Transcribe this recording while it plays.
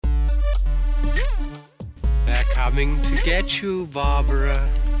coming to get you, Barbara.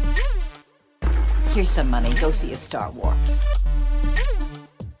 Here's some money. Go see a Star Wars.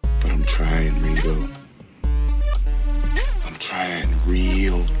 But I'm trying, Ringo. I'm trying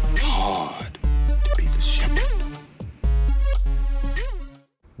real hard to be the shepherd.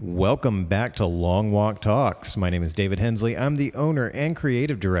 Welcome back to Long Walk Talks. My name is David Hensley. I'm the owner and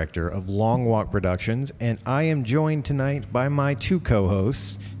creative director of Long Walk Productions, and I am joined tonight by my two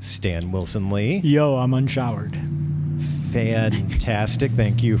co-hosts, Stan Wilson Lee. Yo, I'm unshowered. Fantastic.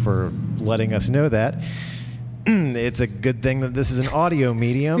 Thank you for letting us know that. It's a good thing that this is an audio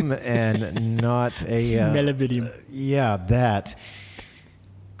medium and not a... Smell-o-video. Yeah, that.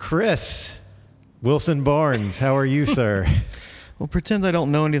 Chris Wilson Barnes, how are you, sir? Well, pretend I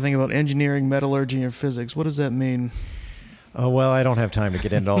don't know anything about engineering, metallurgy, or physics. What does that mean? Oh, well, I don't have time to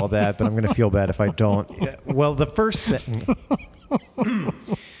get into all that, but I'm going to feel bad if I don't. Well, the first thing,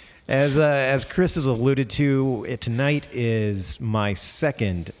 as Chris has alluded to, tonight is my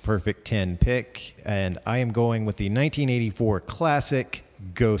second Perfect 10 pick, and I am going with the 1984 classic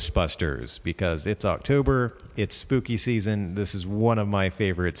Ghostbusters because it's October, it's spooky season. This is one of my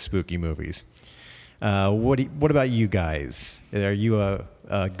favorite spooky movies. What about you guys? Are you a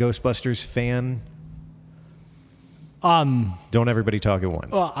Ghostbusters fan? Don't everybody talk at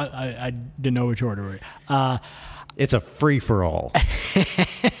once. Well, I didn't know which order. It's a free-for-all.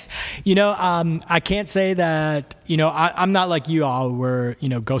 I can't say that, I'm not like you all where,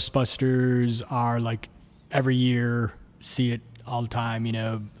 Ghostbusters are like every year, see it all the time,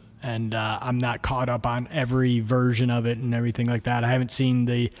 and I'm not caught up on every version of it and everything like that. I haven't seen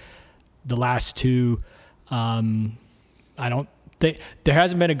the last two. I don't think there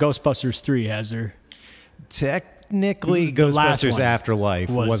hasn't been a Ghostbusters 3, has there? Technically, Ghostbusters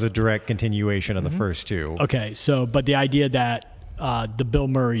Afterlife was a direct continuation of the first two. Okay, but the idea that the Bill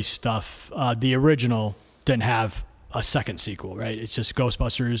Murray stuff, the original, didn't have a second sequel, right? It's just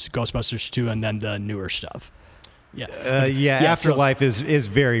Ghostbusters 2, and then the newer stuff. Yeah. Afterlife is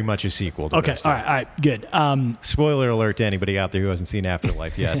very much a sequel to okay, this. all right, good. Spoiler alert to anybody out there who hasn't seen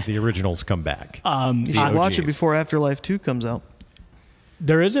Afterlife yet. The originals come back. You should watch it before Afterlife 2 comes out.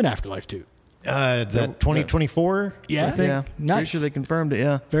 There is an Afterlife 2. Is that 2024? Yeah. I think. Yeah. Nice. Pretty sure they confirmed it,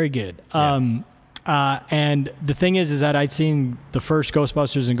 yeah. Very good. Yeah. And the thing is that I'd seen the first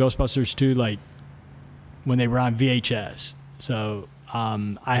Ghostbusters and Ghostbusters 2 like when they were on VHS. So...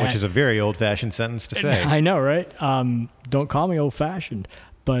 which is a very old-fashioned sentence to say. I know, right? Don't call me old-fashioned,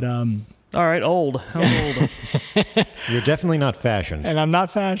 but all right, old. How old? You're definitely not fashioned, and I'm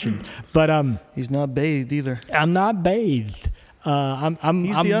not fashioned. But he's not bathed either. I'm not bathed.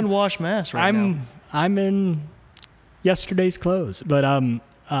 He's the unwashed mass right now. I'm in yesterday's clothes, but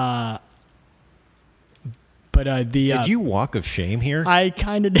did you walk of shame here? I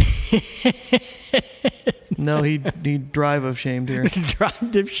kind of did. No, he drive of shame here.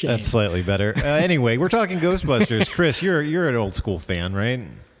 Drive of shame. That's slightly better. Anyway, we're talking Ghostbusters. Chris, you're an old school fan, right?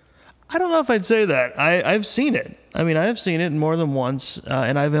 I don't know if I'd say that. I've seen it. I mean, I have seen it more than once,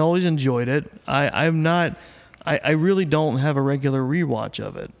 and I've always enjoyed it. I really don't have a regular rewatch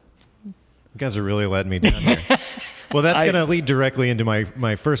of it. You guys are really letting me down here. Well, that's going to lead directly into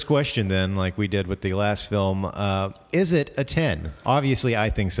my first question then, like we did with the last film. Is it a 10? Obviously, I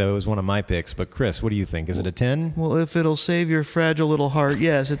think so. It was one of my picks. But, Chris, what do you think? Is it a 10? Well, if it'll save your fragile little heart,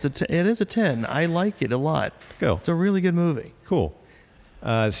 yes, it is a 10. I like it a lot. Go. It's a really good movie. Cool.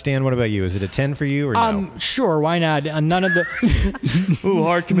 Stan, what about you? Is it a 10 for you or no? Sure, why not? None of the Ooh,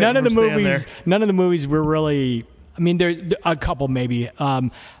 hard commitment. None of the movies were really... I mean, there a couple maybe,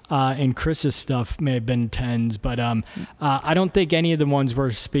 and Chris's stuff may have been 10s, but I don't think any of the ones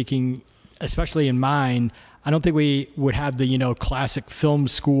we're speaking, especially in mine, I don't think we would have the, classic film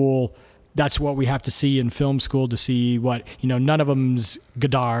school. That's what we have to see in film school to see what, none of them's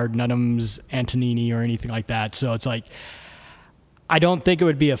Godard, none of them's Antonini or anything like that. So it's like, I don't think it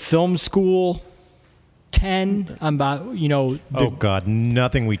would be a film school 10 about, oh God,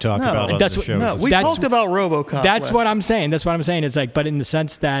 nothing we talk about on the show. No, we talked about RoboCop. That's what I'm saying. It's like, but in the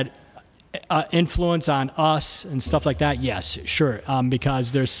sense that influence on us and stuff like that, yes, sure.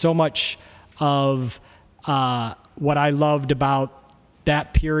 Because there's so much of what I loved about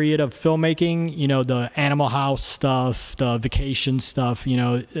that period of filmmaking, the Animal House stuff, the Vacation stuff,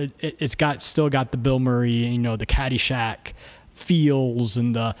 it's still got the Bill Murray, the Caddyshack feels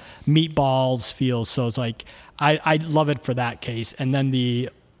and the Meatballs feels. So it's like I love it for that case. And then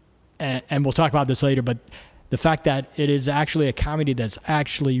and we'll talk about this later, but the fact that it is actually a comedy that's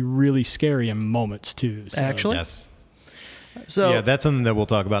actually really scary in moments too. So. Actually, yes. So Yeah, that's something that we'll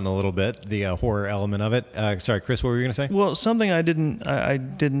talk about in a little bit, the horror element of it. Sorry, Chris, what were you going to say? Well, something I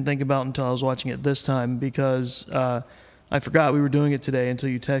didn't think about until I was watching it this time because I forgot we were doing it today until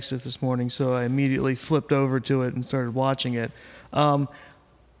you texted us this morning. So I immediately flipped over to it and started watching it.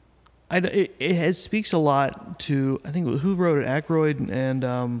 It speaks a lot to, I think, who wrote it? Aykroyd and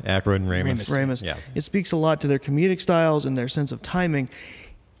Aykroyd and Ramis. Yeah. It speaks a lot to their comedic styles and their sense of timing.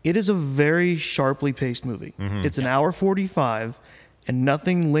 It is a very sharply paced movie. Mm-hmm. It's an hour 45, and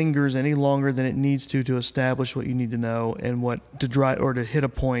nothing lingers any longer than it needs to establish what you need to know and what to drive or to hit a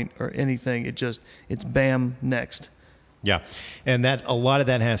point or anything. It's bam, next. Yeah, and that a lot of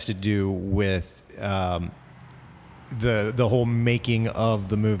that has to do with the whole making of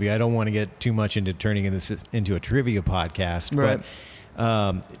the movie. I don't want to get too much into turning this into a trivia podcast, Right. but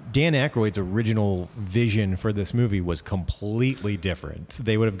Dan Aykroyd's original vision for this movie was completely different.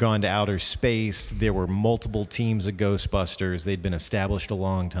 They would have gone to outer space. There were multiple teams of Ghostbusters. They'd been established a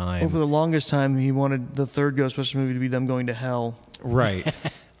long time. Well, for the longest time, he wanted the third Ghostbusters movie to be them going to hell. Right.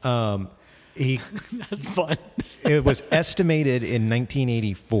 That's fun. It was estimated in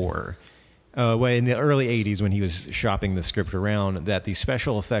 1984, in the early 80s when he was shopping the script around, that the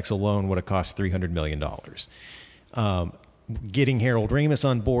special effects alone would have cost $300 million. Getting Harold Ramis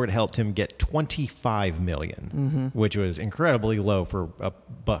on board helped him get $25 million, which was incredibly low for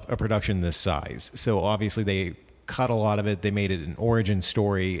a production this size. So obviously they cut a lot of it. They made it an origin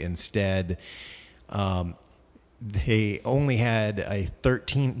story instead. They only had a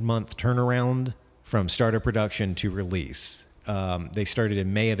 13-month turnaround from start of production to release. They started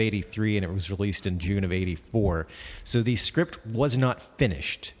in May of 83 and it was released in June of 84. So the script was not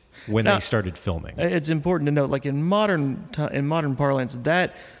finished when Now, they started filming. It's important to note, like in modern parlance,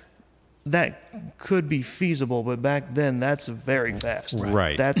 that could be feasible, but back then that's very fast.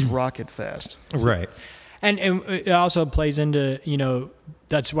 Right. That's rocket fast. Right. And it also plays into,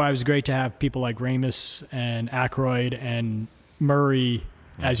 that's why it was great to have people like Ramis and Aykroyd and Murray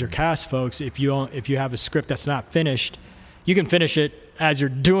as your cast folks. If you have a script that's not finished, you can finish it as you're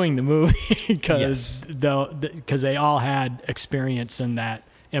doing the movie because they all had experience in that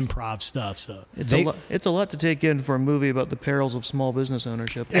improv stuff. So It's a lot to take in for a movie about the perils of small business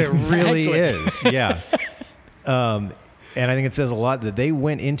ownership. It really is, yeah. And I think it says a lot that they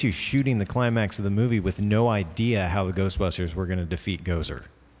went into shooting the climax of the movie with no idea how the Ghostbusters were going to defeat Gozer.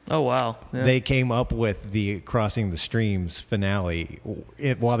 Oh, wow. Yeah. They came up with the Crossing the Streams finale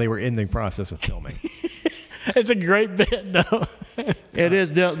while they were in the process of filming. it's a great bit, though. It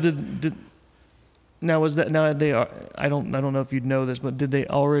is. Now was that I don't know if you'd know this, but did they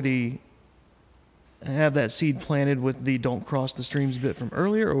already have that seed planted with the "don't cross the streams" bit from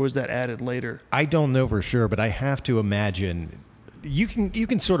earlier, or was that added later? I don't know for sure, but I have to imagine you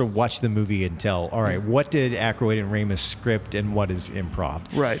can sort of watch the movie and tell, all right, what did Aykroyd and Ramis script and what is improv?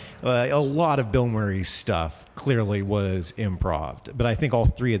 Right. A lot of Bill Murray's stuff clearly was improv, but I think all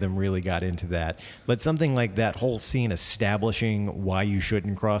three of them really got into that. But something like that whole scene establishing why you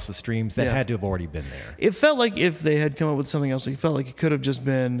shouldn't cross the streams, that had to have already been there. It felt like if they had come up with something else, it felt like it could have just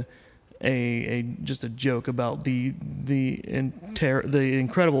been just a joke about the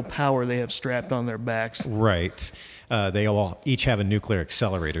incredible power they have strapped on their backs. Right. They all each have a nuclear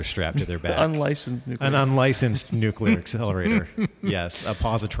accelerator strapped to their back. Unlicensed nuclear. An unlicensed nuclear accelerator. Yes, a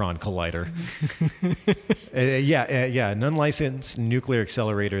positron collider. An unlicensed nuclear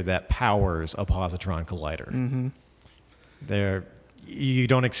accelerator that powers a positron collider. Mm-hmm. You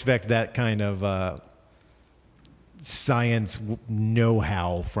don't expect that kind of science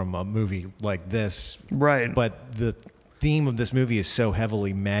know-how from a movie like this. Right. But the theme of this movie is so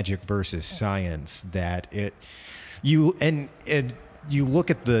heavily magic versus science that you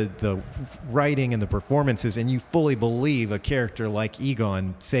look at the writing and the performances and you fully believe a character like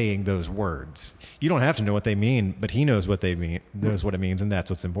Egon saying those words. You don't have to know what they mean, but he knows what they mean, knows what it means, and that's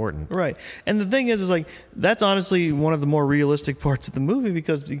what's important. Right. And the thing is like, that's honestly one of the more realistic parts of the movie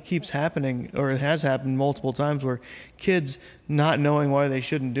because it keeps happening, or it has happened multiple times where kids, not knowing why they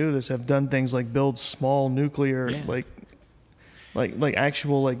shouldn't do this, have done things like build small nuclear, like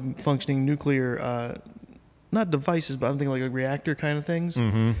actual like functioning nuclear not devices, but I'm thinking like a reactor kind of things,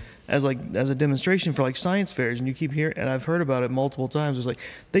 as a demonstration for like science fairs. And you keep hearing, and I've heard about it multiple times. It's like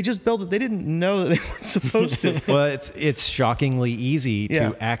they just built it; they didn't know that they weren't supposed to. Well, it's shockingly easy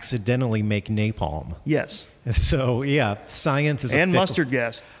to accidentally make napalm. Yes. So science is mustard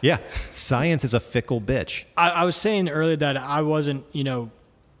gas. Yeah, science is a fickle bitch. I was saying earlier that I wasn't,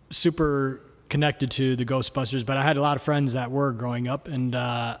 super connected to the Ghostbusters, but I had a lot of friends that were growing up, and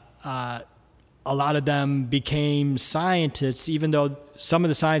a lot of them became scientists, even though some of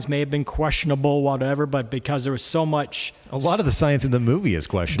the science may have been questionable, whatever, but because there was so much. A lot of the science in the movie is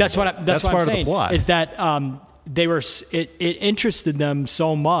questionable. That's what part I'm saying, of the plot. is that it interested them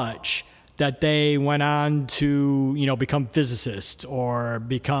so much that they went on to, become physicists or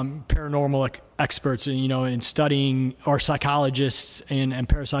become paranormal experts, in studying, or psychologists and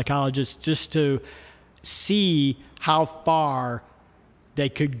parapsychologists, just to see how far they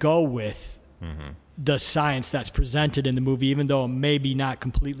could go with the science that's presented in the movie, even though it may be not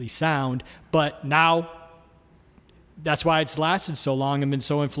completely sound. But now, that's why it's lasted so long and been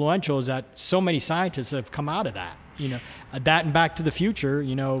so influential, is that so many scientists have come out of that. That and Back to the Future,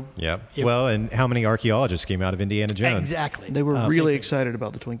 Yeah. Well, and how many archaeologists came out of Indiana Jones? Exactly. They were really excited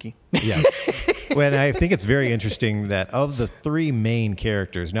about the Twinkie. Yes. Well, I think it's very interesting that of the three main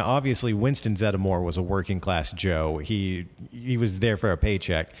characters, now obviously Winston Zeddemore was a working class Joe. He was there for a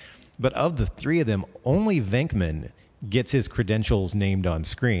paycheck. But of the three of them, only Venkman gets his credentials named on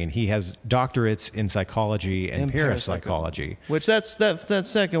screen. He has doctorates in psychology and parapsychology. Which that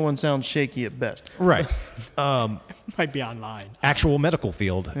second one sounds shaky at best. Right. Might be online. Actual medical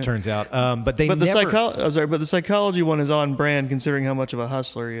field, turns out. But the psychology one is on brand, considering how much of a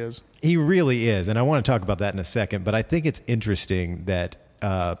hustler he is. He really is, and I want to talk about that in a second. But I think it's interesting that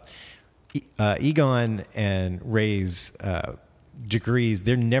Egon and Ray's degrees,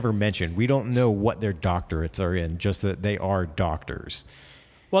 they're never mentioned. We don't know what their doctorates are in, just that they are doctors.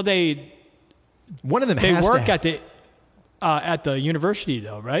 Well, one of them they has work to at the university,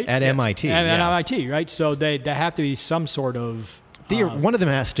 though, right? At MIT. At yeah. MIT, right? So they have to be some sort of one of them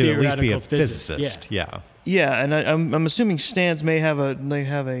has to at least be a theoretical physicist. Yeah. Yeah, and I'm assuming Stans may have a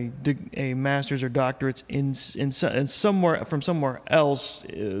master's or doctorates in somewhere from somewhere else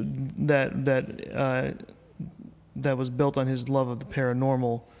that was built on his love of the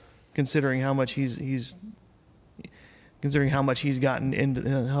paranormal, considering how much he's gotten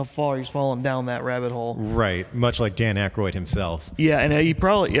into, how far he's fallen down that rabbit hole. Right, much like Dan Aykroyd himself. Yeah, and he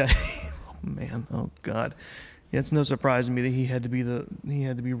probably oh man, oh god, yeah, it's no surprise to me that he had to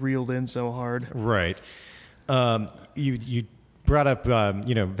be reeled in so hard. Right. You brought up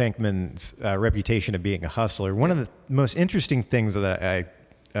Venkman's reputation of being a hustler. One of the most interesting things that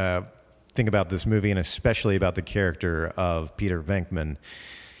I think about this movie, and especially about the character of Peter Venkman,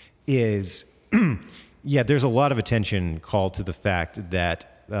 is there's a lot of attention called to the fact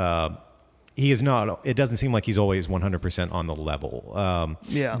that he is not. It doesn't seem like he's always 100% on the level.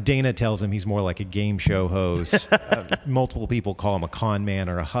 Dana tells him he's more like a game show host. Multiple people call him a con man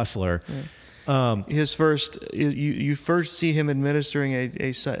or a hustler. Yeah. You first see him administering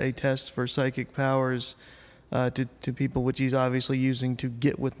a test for psychic powers to people, which he's obviously using to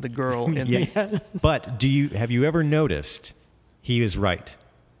get with the girl. But have you ever noticed he is right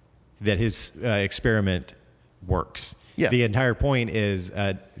that his experiment works? Yeah. The entire point is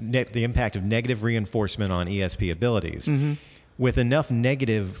the impact of negative reinforcement on ESP abilities. Mm-hmm. With enough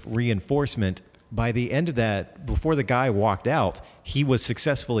negative reinforcement, by the end of that, before the guy walked out, he was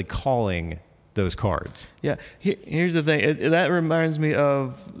successfully calling those cards. Yeah. Here's the thing. That reminds me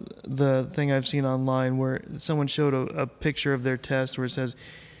of the thing I've seen online where someone showed a picture of their test where it says,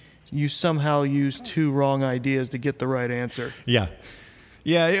 you somehow used two wrong ideas to get the right answer. Yeah.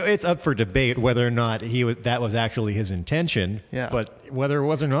 Yeah, it's up for debate whether or not that was actually his intention. Yeah. But whether it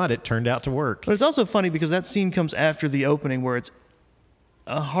was or not, it turned out to work. But it's also funny because that scene comes after the opening where it's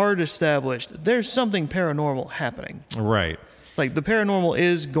hard established there's something paranormal happening. Right. Like the paranormal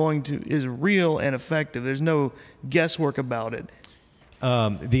is real and effective. There's no guesswork about it.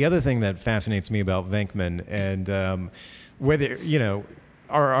 The other thing that fascinates me about Venkman, and whether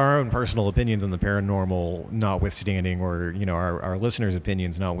our own personal opinions on the paranormal notwithstanding, or our listeners'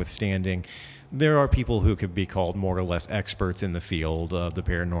 opinions notwithstanding, there are people who could be called more or less experts in the field of the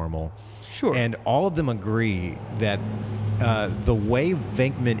paranormal. Sure. And all of them agree that the way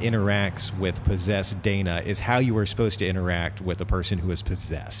Venkman interacts with possessed Dana is how you are supposed to interact with a person who is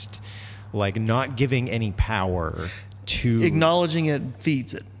possessed. Like not giving any power to... Acknowledging it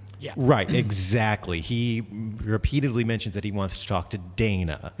feeds it. Yeah. Right, exactly. He repeatedly mentions that he wants to talk to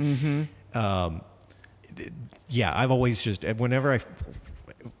Dana. Mm-hmm. I've always just...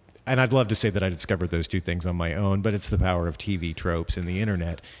 And I'd love to say that I discovered those two things on my own, but it's the power of TV tropes and the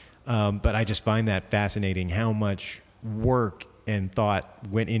internet. But I just find that fascinating how much work and thought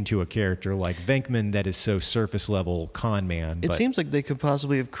went into a character like Venkman that is so surface level con man. It seems like they could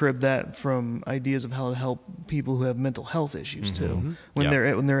possibly have cribbed that from ideas of how to help people who have mental health issues too. When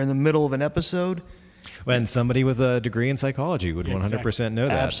they're in the middle of an episode. And somebody with a degree in psychology would 100% know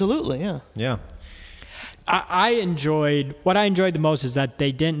that. Absolutely, yeah. Yeah. I enjoyed the most is that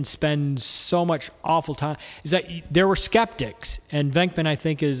they didn't spend so much awful time. Is that there were skeptics, and Venkman I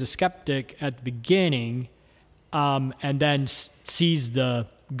think is a skeptic at the beginning, and then sees the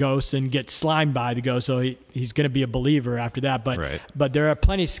ghost and gets slimed by the ghost, so he's going to be a believer after that. But Right. but there are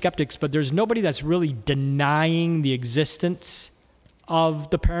plenty of skeptics, but there's nobody that's really denying the existence of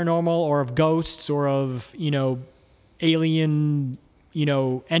the paranormal or of ghosts or of alien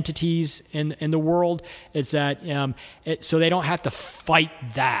entities in the world. Is that so they don't have to fight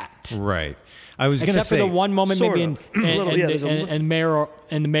that. Right. I was going to Except say for the one moment sort maybe of. There's a little-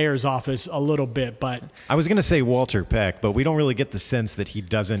 in the mayor's office a little bit, but I was going to say Walter Peck, but we don't really get the sense that he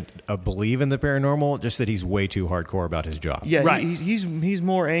doesn't believe in the paranormal, just that he's way too hardcore about his job. Yeah, Right. he's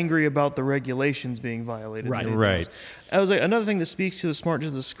more angry about the regulations being violated. Right. than anything Right. else. I was like, another thing that speaks to the smartness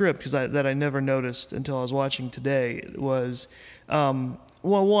of the script, because that I never noticed until I was watching today, was well,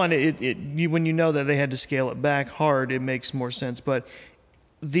 one, when you know that they had to scale it back hard, it makes more sense. But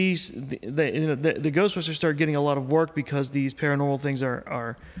the Ghostbusters start getting a lot of work because these paranormal things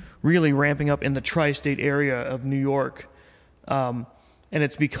are really ramping up in the tri-state area of New York. And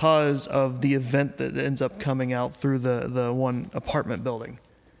it's because of the event that ends up coming out through the one apartment building.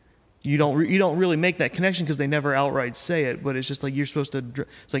 You don't really make that connection because they never outright say it, but it's just like you're supposed to.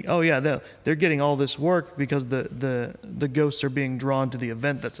 It's like, oh yeah, they're getting all this work because the ghosts are being drawn to the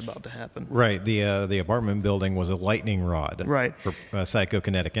event that's about to happen. Right. The apartment building was a lightning rod. Right. For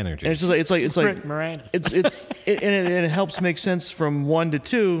psychokinetic energy. And it's just like it's like Rick Moranis. it helps make sense from 1 to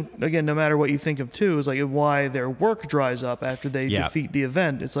 2. Again, no matter what you think of 2, is like why their work dries up after they Yeah. defeat the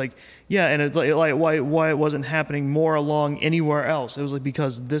event. It's like, yeah, and it's like why it wasn't happening more along anywhere else. It was like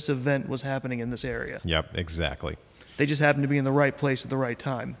because this event was happening in this area. Yep, exactly. They just happened to be in the right place at the right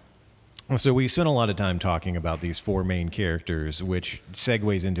time. So we spent a lot of time talking about these 4 main characters, which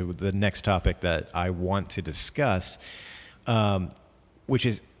segues into the next topic that I want to discuss, which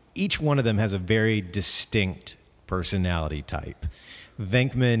is each one of them has a very distinct personality type.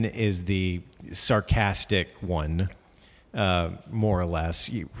 Venkman is the sarcastic one, more or less.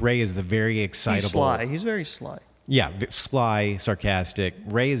 Ray is the very excitable. He's sly. He's very sly. Yeah, sly, sarcastic.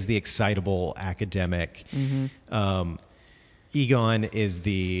 Ray is the excitable academic. Egon is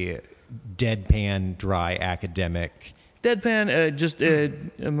the deadpan, dry academic. Deadpan, just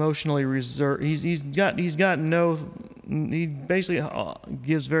emotionally reserved. He basically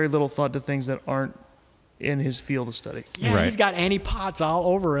gives very little thought to things that aren't in his field of study. yeah, Right. he's got Annie Potts all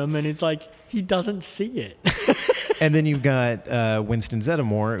over him, and it's like he doesn't see it. And then you've got Winston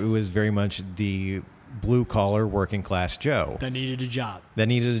Zeddemore, who is very much the blue-collar, working-class Joe that needed a job. that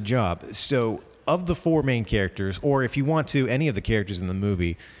needed a job. So of the 4 main characters, or if you want to, any of the characters in the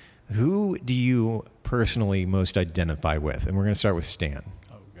movie, who do you personally most identify with? And we're going to start with Stan.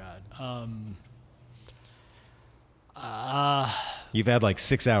 Oh God. You've had like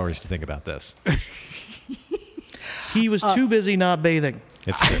 6 hours to think about this. He was too busy not bathing.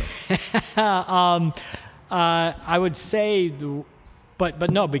 It's true. I would say,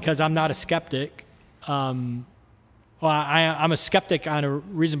 but no, because I'm not a skeptic. I'm a skeptic on a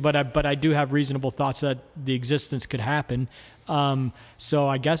reason, but I do have reasonable thoughts that the existence could happen. So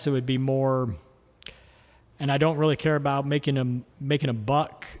I guess it would be more, and I don't really care about making a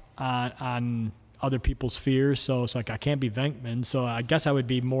buck on other people's fears. So it's like I can't be Venkman. So I guess I would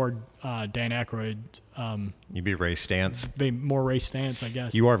be more Dan Aykroyd. You'd be Ray Stantz. Be more Ray Stantz, I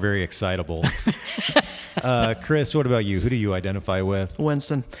guess. You are very excitable. Chris, what about you? Who do you identify with?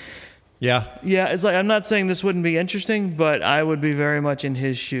 Winston. Yeah. Yeah, it's like I'm not saying this wouldn't be interesting, but I would be very much in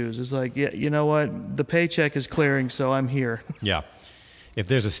his shoes. It's like, yeah, you know what? The paycheck is clearing, so I'm here. Yeah. If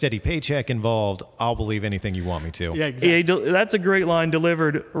there's a steady paycheck involved, I'll believe anything you want me to. Yeah, exactly. Yeah, that's a great line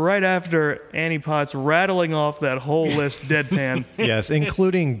delivered right after Annie Potts rattling off that whole list deadpan. Yes,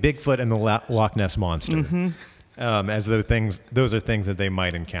 including Bigfoot and the Loch Ness Monster. As those are things that they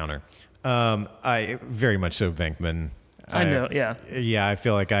might encounter. I very much so Venkman. I know, yeah. Yeah, I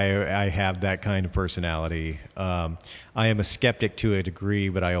feel like I have that kind of personality. I am a skeptic to a degree,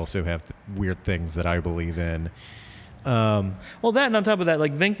 but I also have weird things that I believe in. Well, that and on top of that,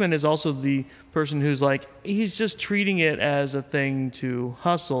 like Venkman is also the person who's like, he's just treating it as a thing to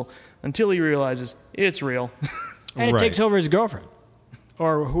hustle until he realizes it's real. And it Right. takes over his girlfriend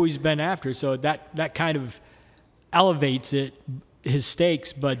or who he's been after. So that kind of elevates his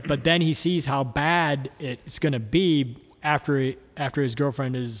stakes. But then he sees how bad it's going to be after his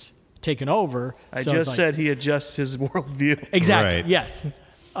girlfriend is taken over. I So it's just like- said he adjusts his worldview. Exactly. Right. Yes.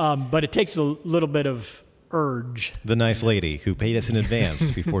 But it takes a little bit of urge. The nice lady who paid us in advance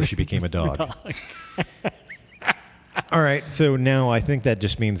before she became a dog. All right, so now I think that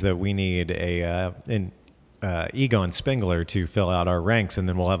just means that we need an Egon Spengler to fill out our ranks, and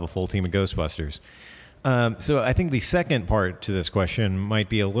then we'll have a full team of Ghostbusters. So I think the second part to this question might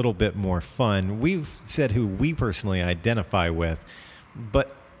be a little bit more fun. We've said who we personally identify with,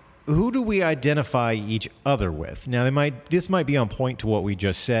 but who do we identify each other with? Now, this might be on point to what we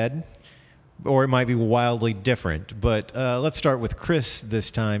just said, or it might be wildly different. But let's start with Chris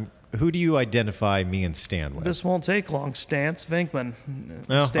this time. Who do you identify me and Stan with? This won't take long. Stance Vinkman.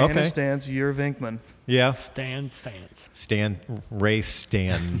 Oh, Stan okay. is Stance. You're Vinkman. Yeah. Stans. Ray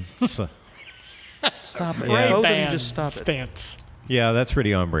Stans. Stop it. Yeah. Both of you just stop it. Stance. Yeah, that's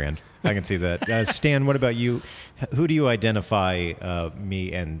pretty on brand. I can see that. Stan, what about you? Who do you identify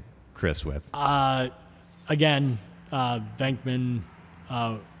me and Chris with? Again, Venkman,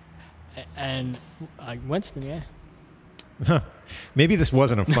 and Winston, yeah. Maybe this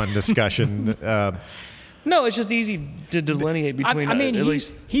wasn't a fun discussion. No, it's just easy to delineate between. I mean, at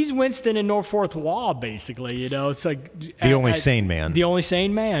least he's Winston in no fourth wall, basically. You know, it's like The only sane man. The only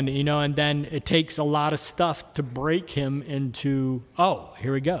sane man. You know, and then it takes a lot of stuff to break him into. Oh,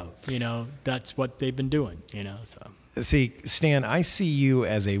 here we go. You know, that's what they've been doing. You know, so. See, Stan, I see you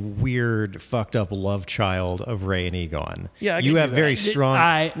as a weird, fucked up love child of Ray and Egon. Yeah, I can you see have that. very strong,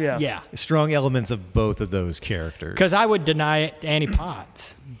 Yeah. strong elements of both of those characters. Because I would deny it to Annie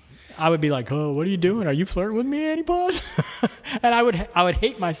Potts. I would be like, "Oh, what are you doing? Are you flirting with me, Annie Potts?" And I would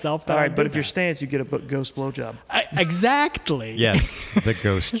hate myself. That all I right, but did if you're that. Stance, you get a ghost blowjob. Exactly. Yes, the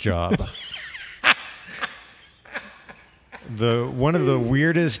ghost job. One of the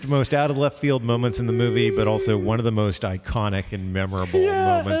weirdest, most out of left field moments in the movie, but also one of the most iconic and memorable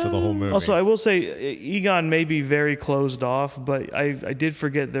moments of the whole movie. Also, I will say Egon may be very closed off, but I did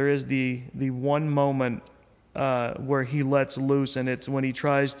forget there is the one moment where he lets loose, and it's when he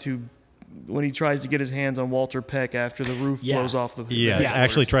tries to get his hands on Walter Peck after the roof Yeah. blows off the. yes, Yeah.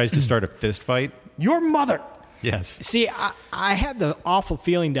 actually tries to start a fist fight. Your mother. Yes. See, I have the awful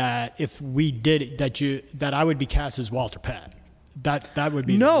feeling that if we did it, that I would be cast as Walter Peck. That would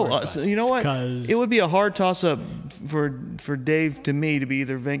be No, the so you know what? 'Cause It would be a hard toss up for Dave to me to be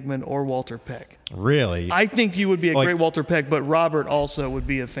either Vinkman or Walter Peck. Really? I think you would be a Like- great Walter Peck, but Robert also would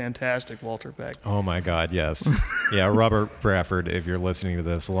be a fantastic Walter Peck. Oh my God, yes. Yeah, Robert Bradford, if you're listening to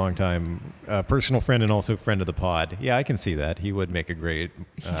this, a long time personal friend and also friend of the pod. Yeah, I can see that. He would make a great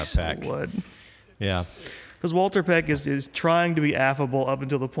Peck. Would. Yeah. Because Walter Peck is trying to be affable up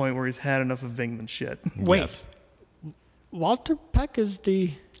until the point where he's had enough of Vinkman shit. Wait, Yes. Walter Peck is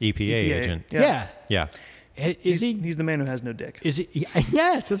the EPA agent. yeah. Yeah. Is he? He's the man who has no dick. Is he?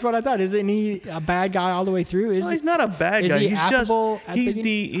 Yes, that's what I thought. Isn't he a bad guy all the way through? No, he's not a bad is guy. he He's affable just at the he's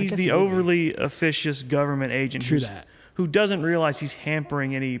beginning? I the guess he would be. overly officious government agent True that. who doesn't realize he's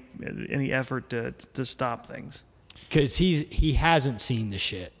hampering any effort to stop things. Because he hasn't seen the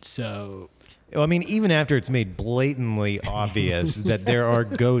shit. So Well, I mean, even after it's made blatantly obvious that there are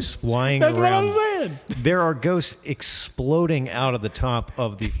ghosts flying that's around. what I'm saying. There are ghosts exploding out of the top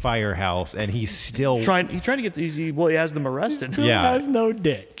of the firehouse, and he's still He's trying to get these. Well, he has them arrested. Still Yeah. has no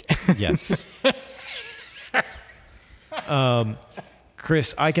dick. Yes.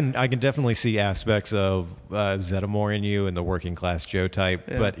 Chris, I can definitely see aspects of Zeddemore in you and the working class Joe type,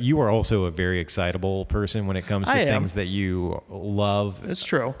 but you are also a very excitable person when it comes to I am. things that you love. It's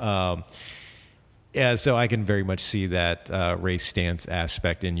true. Yeah, so I can very much see that race stance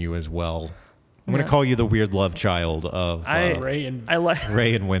aspect in you as well. I'm going to call you the weird love child of Ray and I like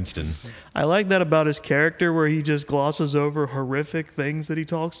Ray and Winston. I like that about his character, where he just glosses over horrific things that he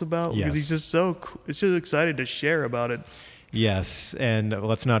talks about because he's Yes. just so excited to share about it. Yes, and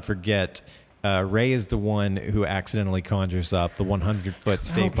let's not forget, Ray is the one who accidentally conjures up the 100-foot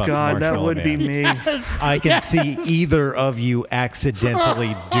Stay Puft God, that Marshmallow would be Man. me. I can see either of you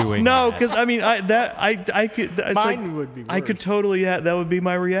accidentally doing No, that. because I mean, I could. It's Mine would be I could worse. totally. That would be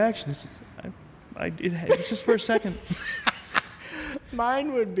my reaction. It's just, it's just for a second.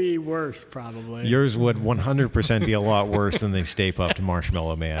 mine would be worse probably. Yours would 100% be a lot worse than the Stay Puft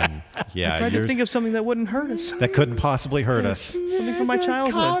Marshmallow Man. Yeah, Tried to yours, think of something that wouldn't hurt us. that couldn't possibly hurt us. Something from my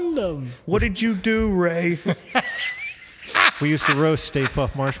childhood. Condom. What did you do, Ray? We used to roast Stay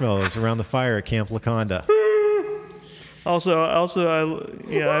Puft Marshmallows around the fire at Camp Laconda. I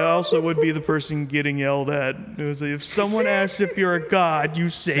also would be the person getting yelled at. It was like, if someone asks if you're a god, you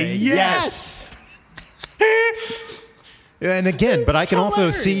say yes. And again, but I can also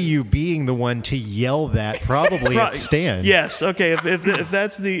hilarious. see you being the one to yell that probably at Stan. Yes. Okay. If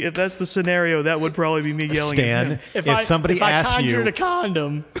that's the scenario, that would probably be me yelling at Stan, him. if somebody if I asks conjured you, a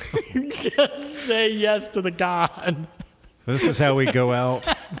condom, just say yes to the god. this is how we go out,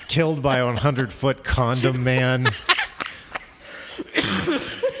 killed by a 100-foot condom man.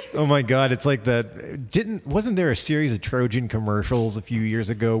 Oh my God! It's like wasn't there a series of Trojan commercials a few years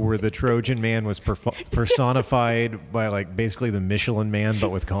ago where the Trojan man was personified by like basically the Michelin Man but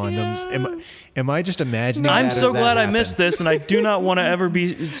with condoms? Am I just imagining? I'm so glad I happened? missed this, and I do not want to ever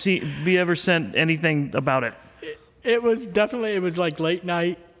be ever sent anything about it. It was like late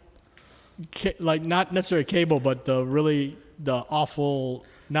night, like not necessarily cable, but the awful,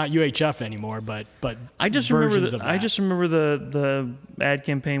 not UHF anymore, but I just versions remember of that. I just remember the ad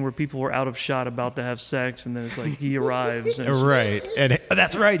campaign where people were out of shot about to have sex, and then it's like he arrives. And it's- Right, and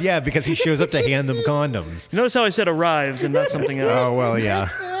that's right, yeah, because he shows up to hand them condoms. Notice how I said arrives and not something else. Oh well, yeah.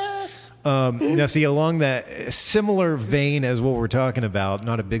 Now, see, along that similar vein as what we're talking about,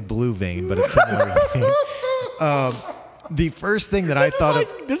 not a big blue vein, but a similar vein. The first thing that I thought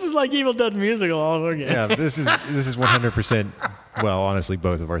of, This is like Evil Dead musical all over again. yeah, this is 100%. Well, honestly,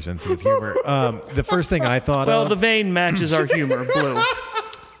 both of our senses of humor. The first thing I thought Well, of, the vein matches our humor, blue.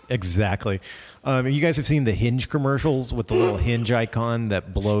 exactly. You guys have seen the Hinge commercials with the little Hinge icon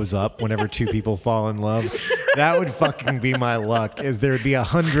that blows up whenever two people fall in love. That would fucking be my luck. Is there would be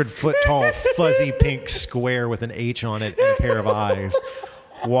 100-foot tall fuzzy pink square with an H on it and a pair of eyes,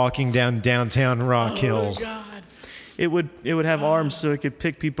 walking down downtown Rock Hill. God. It would have arms so it could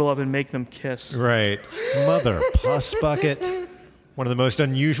pick people up and make them kiss. Right, mother puss bucket. One of the most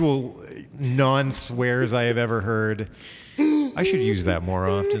unusual non-swears I have ever heard. I should use that more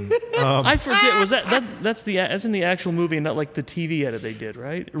often. I forget. Was that's in the actual movie, and not like the TV edit they did,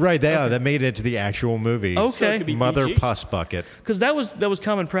 right? Right, that made it to the actual movie. Okay. So it could be Mother PG? puss bucket. Because that was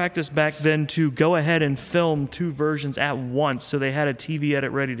common practice back then to go ahead and film two versions at once, so they had a TV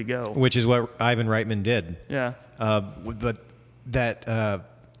edit ready to go. Which is what Ivan Reitman did. Yeah. But that,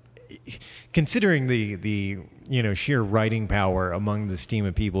 considering the sheer writing power among this team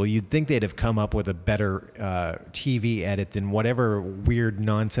of people, you'd think they'd have come up with a better TV edit than whatever weird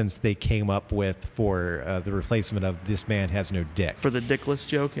nonsense they came up with for the replacement of "This Man Has No Dick." For the dickless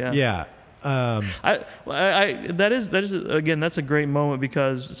joke, yeah. Yeah. That is again, that's a great moment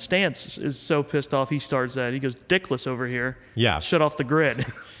because Stance is so pissed off. He starts that he goes dickless over here. Yeah. Shut off the grid.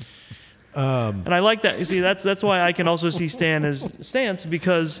 And I like that. You see, that's why I can also see Stan as Stance,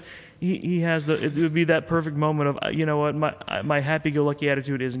 because he has it would be that perfect moment of, you know what, my happy-go-lucky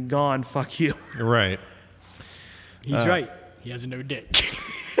attitude is gone. Fuck you. Right. He's right. He has no dick.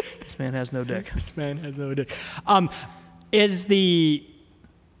 This man has no dick. This man has no dick. Is the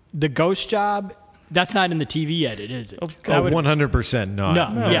ghost job? That's not in the TV edit, is it? Oh, That would've- 100% not.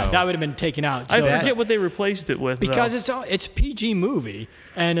 No, yeah, that would have been taken out. I So forget what they replaced it with. because though. it's a PG movie,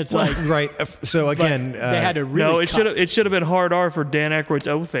 and it's like Right. So but again, they had to really no, it cut. should have been hard R for Dan Aykroyd's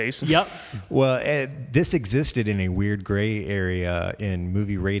O face. Yep. well, this existed in a weird gray area in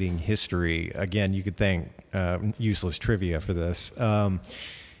movie rating history. Again, you could thank useless trivia for this.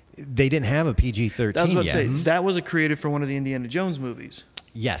 They didn't have a PG-13 I was about yet. to say that was created for one of the Indiana Jones movies,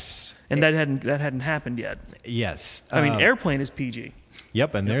 Yes. and that hadn't happened yet. Yes. I mean, Airplane is PG.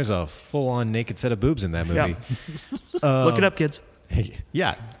 Yep, and there's a full-on naked set of boobs in that movie. Look it up, kids.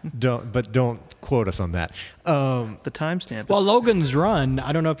 Yeah. Don't quote us on that. The timestamp. Well, Logan's Run.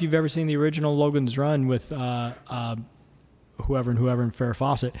 I don't know if you've ever seen the original Logan's Run with whoever in Farrah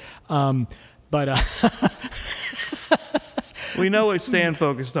Fawcett, but. We know what Stan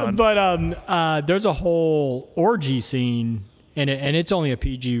focused on. But there's a whole orgy scene in it, and it's only a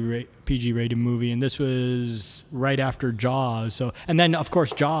PG rated movie, and this was right after Jaws. So, and then of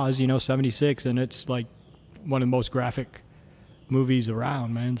course Jaws, 76, and it's like one of the most graphic movies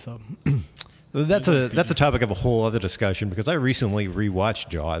around, man. So That's a topic of a whole other discussion because I recently rewatched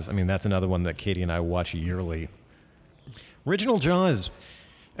Jaws. I mean, that's another one that Katie and I watch yearly. Original Jaws.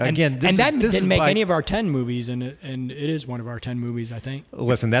 Again, and that this didn't is make by- any of our 10 movies, and it is one of our 10 movies, I think.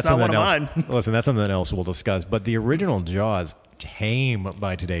 Listen, that's Not something one else. of mine. Listen, that's something else we'll discuss. But the original Jaws, tame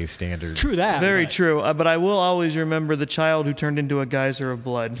by today's standards. True that. Very but- true. But I will always remember the child who turned into a geyser of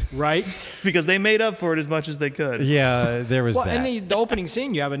blood Right? because they made up for it as much as they could. Yeah, there was Well, that. and the opening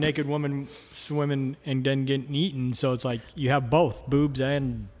scene, you have a naked woman swimming and then getting eaten, so it's like you have both boobs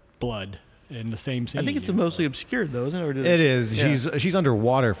and blood in the same scene. I think it's mostly obscured though, isn't it? Or It is. Yeah. She's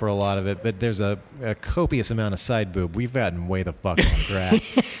underwater for a lot of it, but there's a copious amount of side boob. We've gotten way the fuck on track.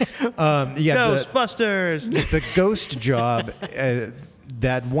 Ghostbusters. The ghost job,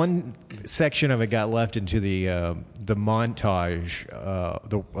 that one section of it got left into the montage,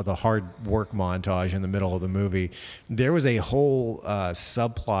 the hard work montage in the middle of the movie. There was a whole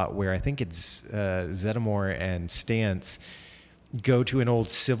subplot where I think it's Zeddemore and Stantz go to an old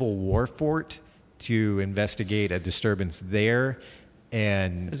Civil War fort to investigate a disturbance there.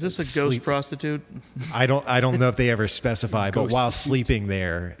 And Is this a ghost prostitute? I don't know if they ever specify, but while sleeping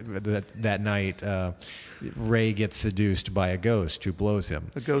there that night, Ray gets seduced by a ghost who blows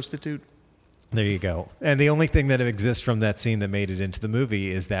him. A ghostitute? There you go. And the only thing that exists from that scene that made it into the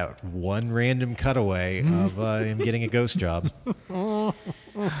movie is that one random cutaway of him getting a ghost job.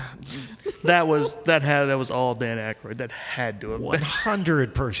 That was all Dan Aykroyd. That had to have been.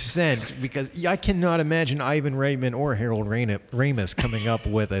 100%, because I cannot imagine Ivan Reitman or Harold Ramis coming up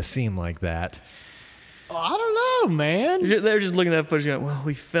with a scene like that. Oh, I don't know, man. They're just looking at that footage going, well,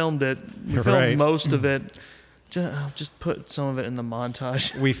 we filmed it. We filmed Right. most of it. Just put some of it in the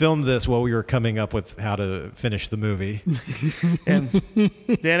montage. We filmed this while we were coming up with how to finish the movie. And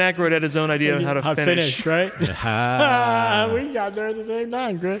Dan Aykroyd had his own idea on how to finish. right? Ah. We got there at the same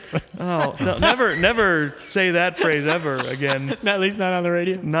time, Chris. Oh, no, never say that phrase ever again. At least not on the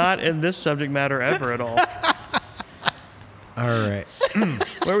radio. Not in this subject matter ever at all. All right.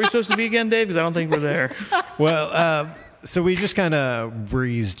 Where are we supposed to be again, Dave? Because I don't think we're there. Well, so we just kind of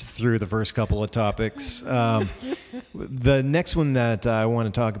breezed through the first couple of topics. The next one that I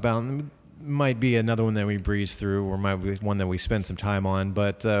want to talk about might be another one that we breezed through, or might be one that we spent some time on.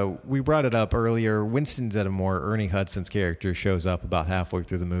 But we brought it up earlier. Winston Zeddemore, Ernie Hudson's character, shows up about halfway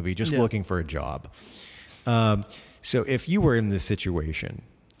through the movie just looking for a job. So if you were in this situation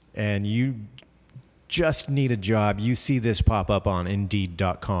and you just need a job, you see this pop up on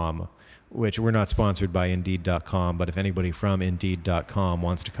Indeed.com, which we're not sponsored by Indeed.com, but if anybody from Indeed.com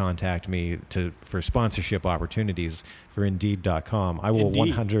wants to contact me for sponsorship opportunities for Indeed.com, I will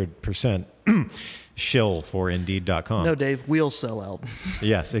 100% shill for Indeed.com. No, Dave, we'll sell out.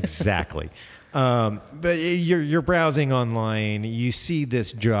 Yes, exactly. But you're browsing online, you see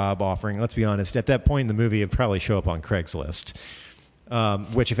this job offering. Let's be honest, at that point in the movie, it'd probably show up on Craigslist.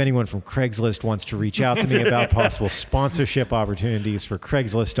 Which, if anyone from Craigslist wants to reach out to me about possible sponsorship opportunities for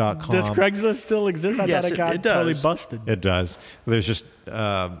Craigslist.com. Does Craigslist still exist? I Yes, thought it got it does. totally busted. It does. There's just,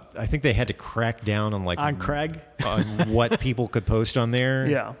 I think they had to crack down on On Craig? on what people could post on there.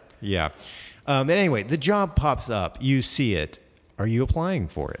 Yeah. Yeah. But anyway, the job pops up. You see it. Are you applying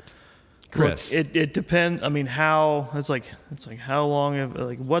for it? Chris. Look, it depends. I mean, it's like how long,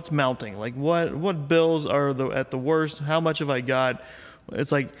 like what's mounting, like what bills are at the worst? How much have I got?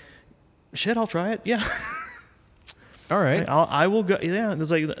 It's like, shit, I'll try it. Yeah. All right. I will go. Yeah.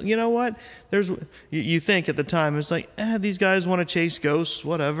 It's like, you know what? You think at the time, it's like, these guys want to chase ghosts,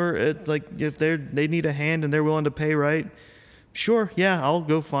 whatever. It, like if they need a hand and they're willing to pay right. Sure. Yeah. I'll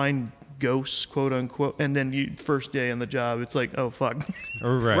go find ghosts, quote unquote. And then first day on the job, it's like, oh, fuck.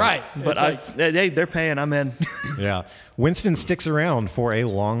 Right. But they're paying. I'm in. Yeah. Winston sticks around for a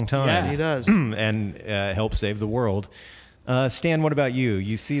long time. Yeah. He does. And helps save the world. Stan, what about you?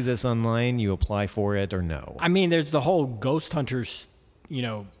 You see this online, you apply for it or no? I mean, there's the whole ghost hunters,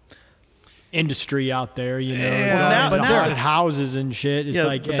 industry out there, Yeah, the but haunted houses and shit. It's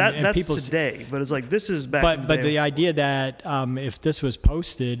like, but and that's people's today. But it's like, this is back in the But day. the idea that if this was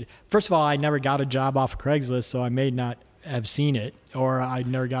posted, first of all, I never got a job off of Craigslist, so I may not have seen it, or I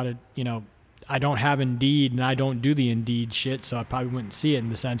never got it. I don't have Indeed, and I don't do the Indeed shit, so I probably wouldn't see it in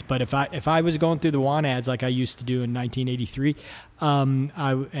the sense. But if I was going through the want ads like I used to do in 1983,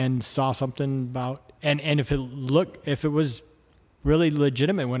 and saw something about and if it was really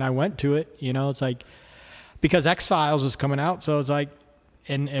legitimate when I went to it, it's like, because X-Files is coming out, so it's like,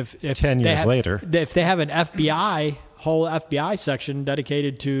 and if 10 years later, if they have an whole FBI section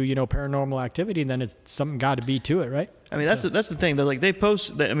dedicated to paranormal activity, then it's something got to be to it, right? I mean, that's the thing. They're like, they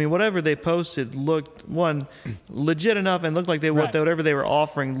post. I mean, whatever they posted looked legit enough, and looked like whatever they were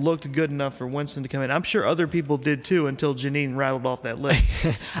offering looked good enough for Winston to come in. I'm sure other people did too, until Janine rattled off that list.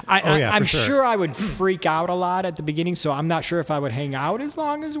 I'm sure I would freak out a lot at the beginning, so I'm not sure if I would hang out as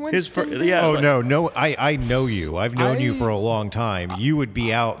long as Winston. No. I know you. I've known you for a long time. You would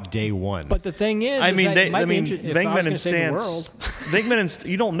be out day one. But the thing is, Venkman and Stantz. Venkman and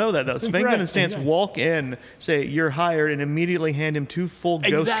you don't know that though. Venkman and Stantz walk in, say you're hired, and immediately hand him 2 full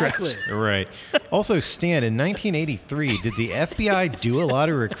ghost traps. Right. Also, Stan, in 1983, did the FBI do a lot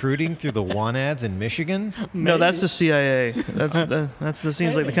of recruiting through the want ads in Michigan? No, that's the CIA. That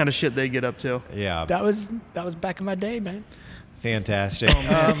seems like the kind of shit they get up to. Yeah. That was back in my day, man. Fantastic.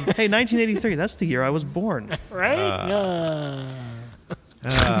 Hey, 1983. That's the year I was born. Right?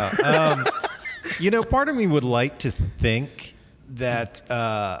 Part of me would like to think that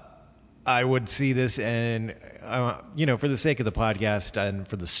I would see this and, for the sake of the podcast and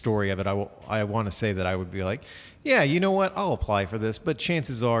for the story of it, I want to say that I would be like, yeah, you know what? I'll apply for this. But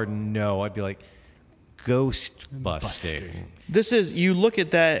chances are, no. I'd be like, ghost busting. You look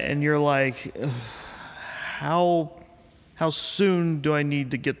at that and you're like, how how soon do I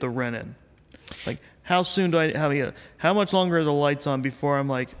need to get the rent in? Like, how soon do how much longer are the lights on before I'm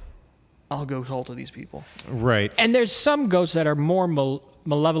like, I'll go talk to these people? Right. And there's some ghosts that are more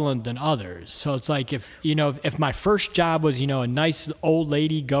malevolent than others. So it's like if my first job was, a nice old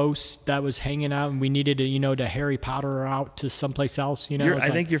lady ghost that was hanging out and we needed to Harry Potter her out to someplace else, I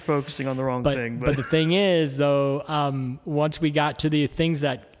think you're focusing on the wrong thing. But the thing is, though, once we got to the things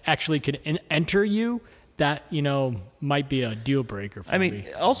that actually could enter you, that might be a deal breaker for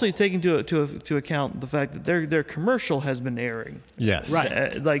me. Also taking to account the fact that their commercial has been airing. Yes.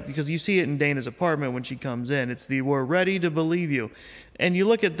 Right. Because you see it in Dana's apartment when she comes in. It's the "we're ready to believe you," and you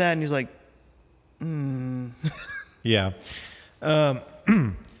look at that and he's like, Yeah.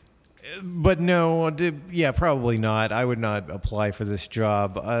 But no, probably not. I would not apply for this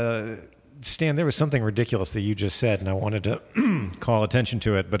job. Stan, there was something ridiculous that you just said, and I wanted to call attention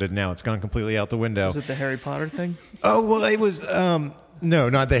to it, but now it's gone completely out the window. Was it the Harry Potter thing? Oh, well, it was... no,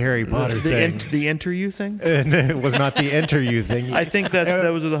 not the Harry Potter thing. The enter you thing? It was not the enter you thing. I think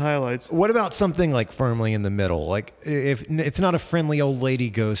those are the highlights. What about something like firmly in the middle? Like, if it's not a friendly old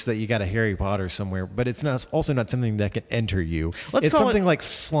lady ghost that you got a Harry Potter somewhere, but it's also not something that can enter you. It's something like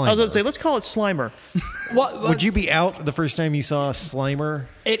Slimer. I was going to say, let's call it Slimer. Would you be out the first time you saw Slimer?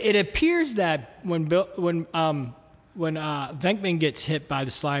 It appears that when Venkman gets hit by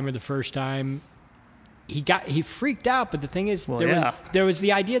the Slimer the first time, he freaked out, but the thing is, there was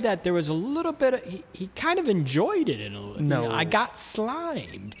the idea that there was a little bit of, he kind of enjoyed it. No. I got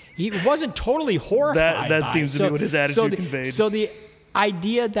slimed. He wasn't totally horrified. That seems to be what his attitude conveyed. So the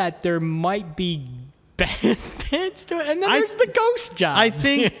idea that there might be benefits to it, and then there's the ghost jobs. I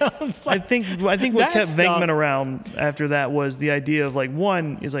think what kept Venkman around after that was the idea of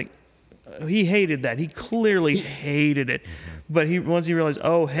one is he hated that. He clearly hated it. But once he realized,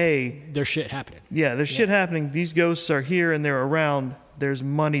 oh, hey. There's shit happening. Yeah, there's shit happening. These ghosts are here and they're around. There's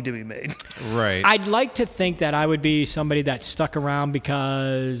money to be made. Right. I'd like to think that I would be somebody that stuck around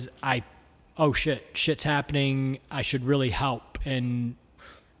because shit's happening. I should really help in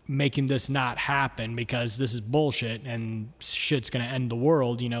making this not happen because this is bullshit and shit's going to end the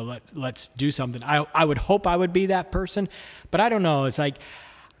world. Let's do something. I would hope I would be that person, but I don't know. It's like,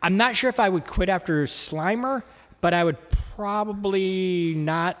 I'm not sure if I would quit after Slimer, but I would probably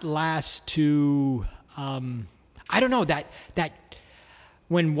not last to, I don't know, that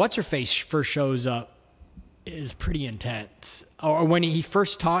when What's-Her-Face first shows up is pretty intense. Or when he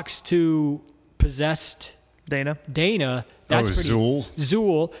first talks to possessed Dana, that's pretty...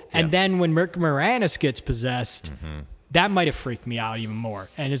 Zool. And then when Rick Moranis gets possessed, that might have freaked me out even more.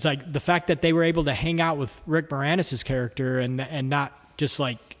 And it's like the fact that they were able to hang out with Rick Moranis' character and not just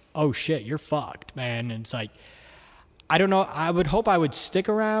like, oh shit, you're fucked, man. And it's like, I don't know. I would hope I would stick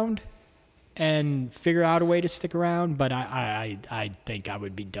around and figure out a way to stick around, but I think I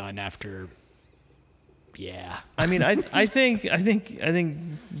would be done after. Yeah. I think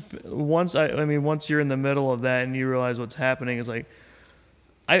once you're in the middle of that and you realize what's happening, it's like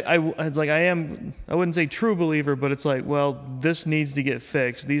I wouldn't say true believer, but it's like, well, this needs to get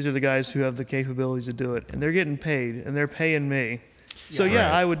fixed. These are the guys who have the capabilities to do it, and they're getting paid, and they're paying me. So right.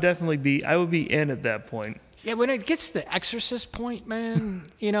 I would definitely be in at that point. Yeah, when it gets to the Exorcist point, man,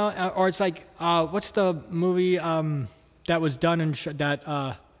 or it's like, what's the movie that was done and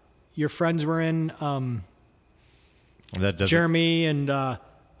that your friends were in? Jeremy and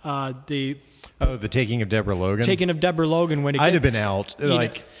the Taking of Deborah Logan. Taking of Deborah Logan. I'd have been out,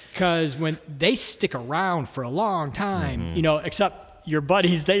 because when they stick around for a long time, except your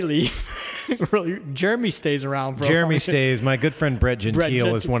buddies, they leave. Jeremy stays around for Jeremy stays. My good friend Brett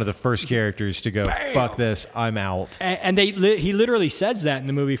Gentile is one of the first characters to go, bam! Fuck this, I'm out. And he literally says that in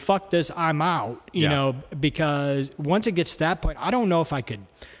the movie, fuck this, I'm out. You know, because once it gets to that point, I don't know if I could.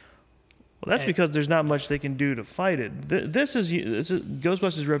 Well, that's because there's not much they can do to fight it. This is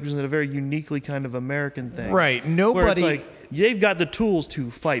Ghostbusters represent a very uniquely kind of American thing. Right. Nobody... Where it's like, they've got the tools to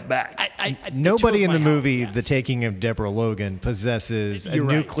fight back. Nobody in the movie, The Taking of Deborah Logan, possesses a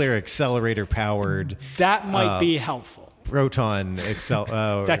nuclear accelerator-powered... That might be helpful. Proton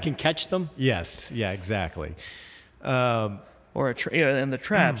that can catch them? Yes. Yeah, exactly. And the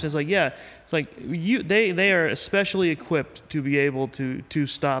traps. It's like, it's like they are especially equipped to be able to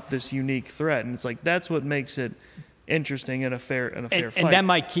stop this unique threat, and it's like that's what makes it interesting and a fair fight. And that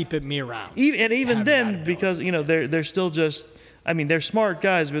might keep me around. Even then, because they're still just. I mean, they're smart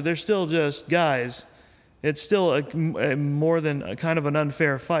guys, but they're still just guys. It's still a more than a kind of an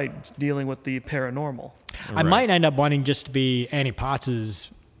unfair fight dealing with the paranormal. I might end up wanting just to be Annie Potts'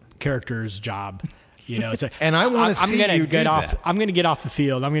 character's job. You know, it's like, And I wanna see gonna you get do off. that. I'm going to get off the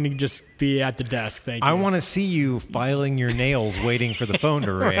field. I'm going to just be at the desk. Thank you. I want to see you filing your nails, waiting for the phone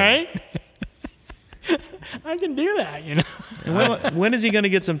to ring. right. I can do that, you know. And when is he going to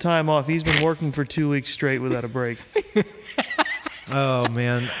get some time off? He's been working for 2 weeks straight without a break. Oh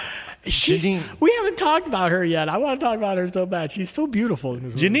man, She's, Janine- we haven't talked about her yet. I want to talk about her so bad. She's so beautiful in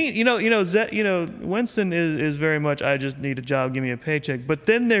this movie. Janine, Winston is very much, I just need a job, give me a paycheck. But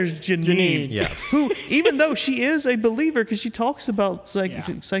then there's Janine, Yes. who, even though she is a believer, because she talks about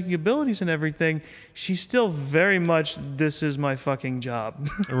psychic abilities and everything, she's still very much, this is my fucking job.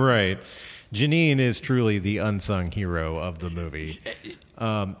 right. Janine is truly the unsung hero of the movie.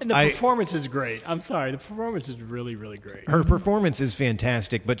 And the performance is great. I'm sorry. The performance is really, really great. Her performance is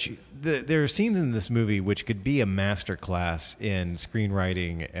fantastic, but there are scenes in this movie which could be a masterclass in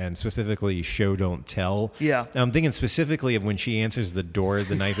screenwriting and specifically show don't tell. Yeah. I'm thinking specifically of when she answers the door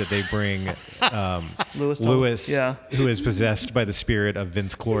the night that they bring Lewis, who is possessed by the spirit of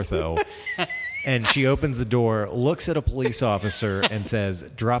Vince Clortho. And she opens the door, looks at a police officer, and says,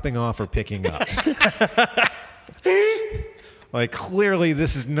 "Dropping off or picking up?" Like, clearly,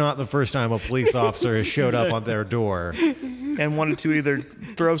 this is not the first time a police officer has showed up on their door. and wanted to either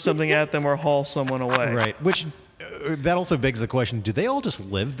throw something at them or haul someone away. Right. Which, that also begs the question, do they all just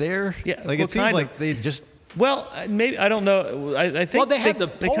live there? Yeah, Like, well, it seems kind like of. they just... Well, maybe I don't know. I think Well, they had the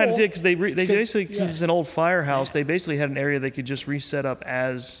kind of pole, did because they basically, yeah. since it's an old firehouse, they basically had an area they could just reset up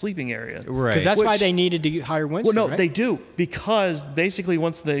as sleeping area. Right. Because that's why Which- they needed to hire Winston. Well, no, right? they do, because basically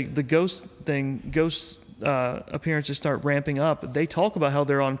once the ghost appearances start ramping up, they talk about how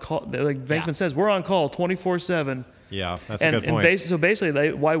they're on call. Like Venkman says, we're on call 24/7. Yeah, that's a good point. So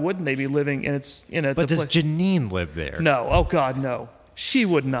basically, why wouldn't they be living? And it's But a does place- Janine live there? No, oh God, no, she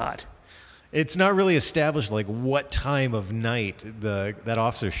would not. It's not really established, like, what time of night that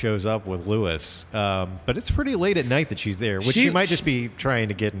officer shows up with Lewis. But it's pretty late at night that she's there, which she might just be trying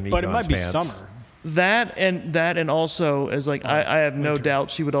to get in But it Egon's might be pants. summer. That and also as like I have no doubt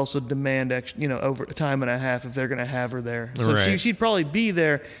she would also demand over time and a half if they're going to have her there. So Right. she'd probably be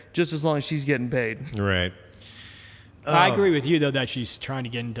there just as long as she's getting paid. Right. I agree with you, though, that she's trying to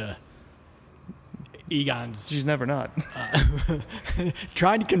get into Egon's, She's never not.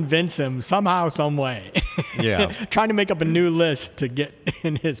 trying to convince him somehow, some way. Yeah. Trying to make up a new list to get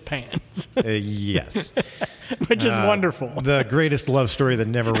in his pants, Yes. which is wonderful. The greatest love story that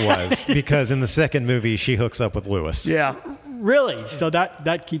never was, because in the second movie, she hooks up with Lewis. Yeah. Really? So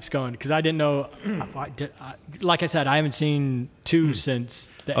that keeps going, because I didn't know. Like I said, I haven't seen two since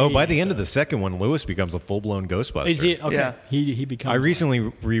the Oh, by the 80s, end of so- the second one, Lewis becomes a full-blown Ghostbuster. Is he okay? Yeah. He becomes. I recently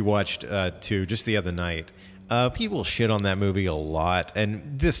rewatched 2 just the other night. People shit on that movie a lot,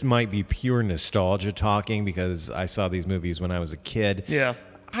 and this might be pure nostalgia talking because I saw these movies when I was a kid. Yeah.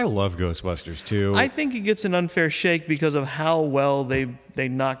 I love Ghostbusters 2. I think it gets an unfair shake because of how well they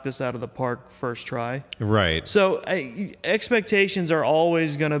knocked this out of the park first try. Right. So expectations are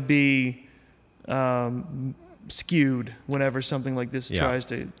always going to be skewed whenever something like this Yeah. tries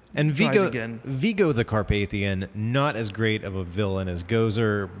to And tries Vigo, again. Vigo the Carpathian, not as great of a villain as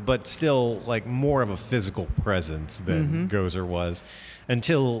Gozer, but still like more of a physical presence than Gozer was,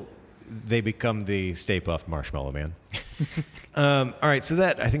 until they become the Stay Puft Marshmallow Man. All right, so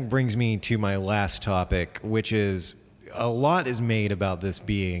that I think brings me to my last topic, which is a lot is made about this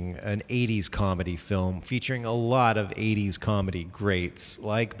being an 80s comedy film featuring a lot of 80s comedy greats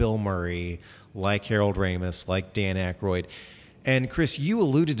like Bill Murray, like Harold Ramis, like Dan Aykroyd. And Chris, you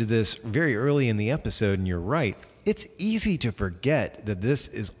alluded to this very early in the episode, and you're right. It's easy to forget that this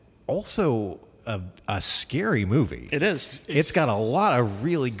is also a scary movie. It is. It's got a lot of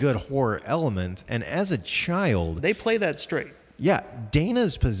really good horror elements, and as a child, They play that straight. yeah,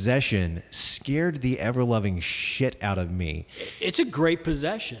 Dana's possession scared the ever-loving shit out of me. It's a great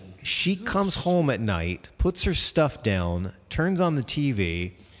possession. She comes home at night, puts her stuff down, turns on the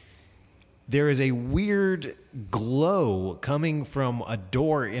TV. There is a weird glow coming from a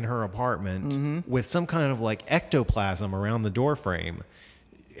door in her apartment with some kind of like ectoplasm around the door frame.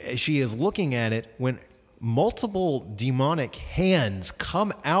 She is looking at it when multiple demonic hands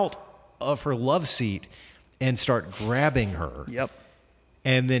come out of her love seat and start grabbing her. Yep.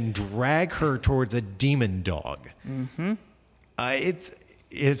 And then drag her towards a demon dog. Mm-hmm.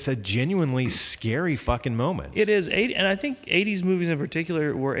 It's a genuinely scary fucking moment. It is, and I think 80s movies in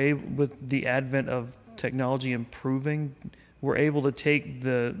particular were able, with the advent of technology improving, were able to take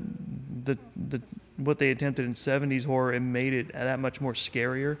the what they attempted in 70s horror and made it that much more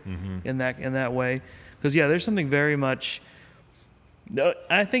scarier in that way. Because there's something very much No,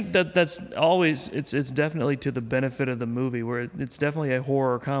 I think that's always it's definitely to the benefit of the movie, where it's definitely a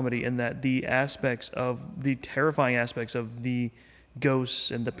horror comedy in that the terrifying aspects of the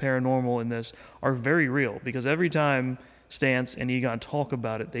ghosts and the paranormal in this are very real, because every time Stantz and Egon talk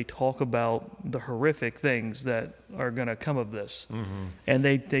about it, they talk about the horrific things that are going to come of this, and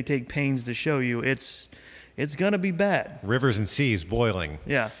they take pains to show you it's going to be bad. Rivers and seas boiling.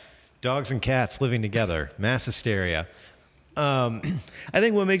 Yeah. Dogs and cats living together. Mass hysteria. I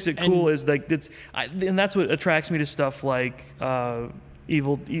think what makes it cool is like and that's what attracts me to stuff like the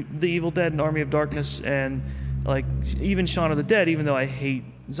Evil Dead and Army of Darkness, and like even Shaun of the Dead. Even though I hate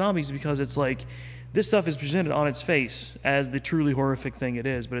zombies, because it's like this stuff is presented on its face as the truly horrific thing it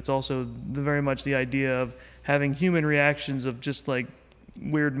is, but it's also very much the idea of having human reactions of just like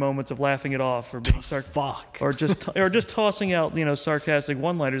weird moments of laughing it off, or being or just tossing out sarcastic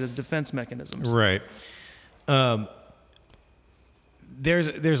one-liners as defense mechanisms. Right.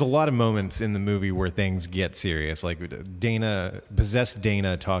 There's a lot of moments in the movie where things get serious, like possessed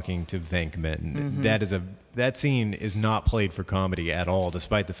Dana talking to Venkman. That scene is not played for comedy at all,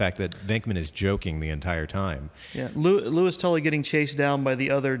 despite the fact that Venkman is joking the entire time. Yeah, Louis Tully getting chased down by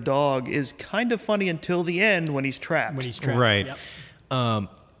the other dog is kind of funny until the end when he's trapped. Right. Yep.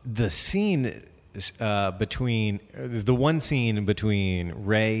 The scene between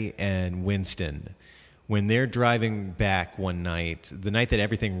Ray and Winston, when they're driving back one night, the night that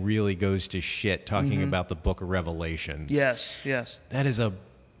everything really goes to shit, talking about the Book of Revelations. Yes. That is a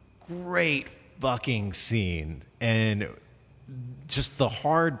great fucking scene. And just the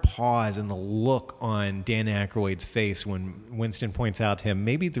hard pause and the look on Dan Aykroyd's face when Winston points out to him,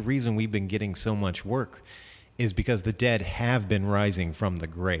 maybe the reason we've been getting so much work is because the dead have been rising from the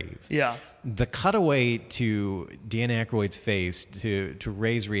grave. Yeah. The cutaway to Dan Aykroyd's face, to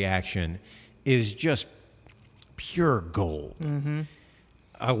Ray's reaction, is just pure gold.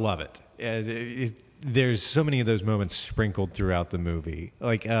 I love it. There's so many of those moments sprinkled throughout the movie.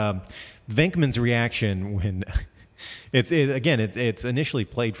 Like Venkman's reaction when it's initially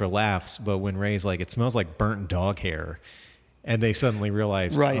played for laughs, but when Ray's like, it smells like burnt dog hair, and they suddenly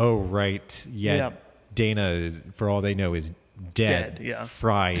realize, Dana is, for all they know, is dead.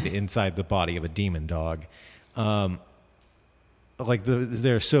 Fried inside the body of a demon dog. There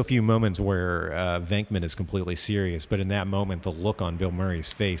are so few moments where Venkman is completely serious, but in that moment, the look on Bill Murray's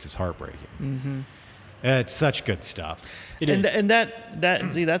face is heartbreaking. It's such good stuff.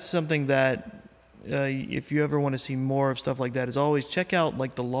 That's something that if you ever want to see more of stuff like that, is always check out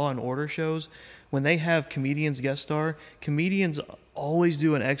like the Law and Order shows. When they have comedians guest star, comedians always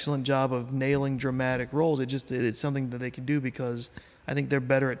do an excellent job of nailing dramatic roles. It's something that they can do because I think they're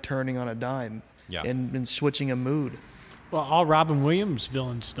better at turning on a dime and switching a mood. Well, all Robin Williams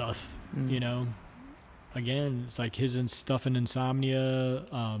villain stuff, again, it's like his stuff in Insomnia,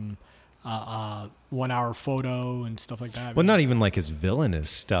 1 Hour Photo and stuff like that. Well, not even like his villainous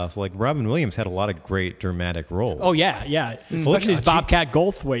stuff. Like Robin Williams had a lot of great dramatic roles. Oh, yeah. Especially his Bobcat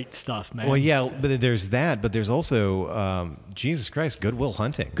Goldthwait stuff, man. Well, yeah, but there's that, but there's also, Jesus Christ, Good Will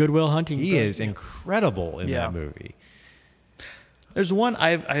Hunting. Good Will Hunting. He is incredible in that movie. There's one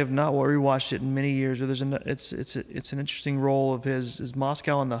I have not rewatched it in many years. Where it's an interesting role of his is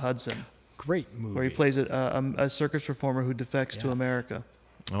Moscow on the Hudson. Great movie. Where he plays a circus performer who defects to America.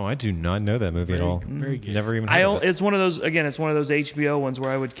 Oh, I do not know that movie at all. Very good. Never even heard of it. It's one of those HBO ones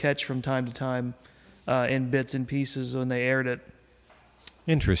where I would catch from time to time in bits and pieces when they aired it.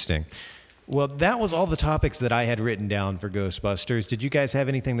 Interesting. Well, that was all the topics that I had written down for Ghostbusters. Did you guys have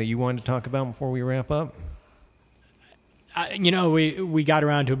anything that you wanted to talk about before we wrap up? We got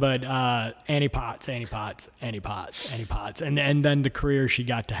around to it, but Annie Potts, and then the career she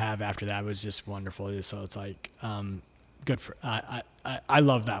got to have after that was just wonderful. So it's like good for I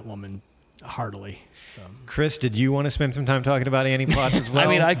love that woman heartily. So, Chris, did you want to spend some time talking about Annie Potts as well?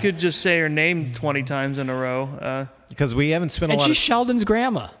 I mean, I could just say her name 20 times in a row. Because we haven't spent a lot. And she's Sheldon's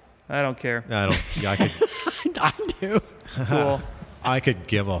grandma. I don't care. I could. I do. Cool. I could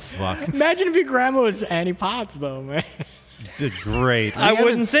give a fuck. Imagine if your grandma was Annie Potts, though, man. Great. I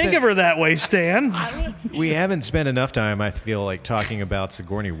wouldn't think of her that way, Stan. We haven't spent enough time, I feel like, talking about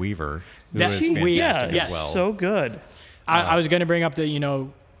Sigourney Weaver, who is fantastic as well. So good. I was going to bring up the,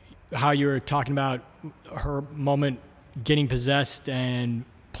 how you were talking about her moment getting possessed and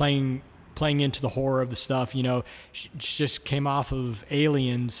playing into the horror of the stuff. She just came off of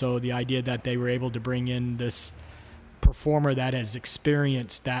Alien, so the idea that they were able to bring in this performer that has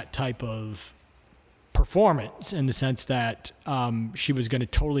experienced that type of performance, in the sense that she was going to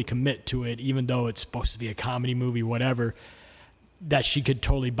totally commit to it, even though it's supposed to be a comedy movie, whatever, that she could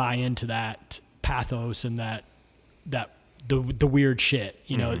totally buy into that pathos and that the weird shit.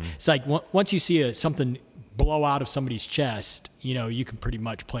 You know, it's like once you see something blow out of somebody's chest, you know, you can pretty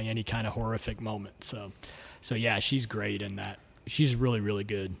much play any kind of horrific moment. So yeah, she's great in that. She's really, really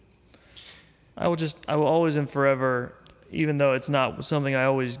good. I will always and forever, even though it's not something I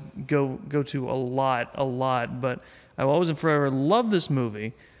always go to a lot, but I will always and forever love this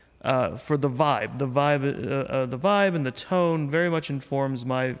movie for the vibe. The vibe and the tone very much informs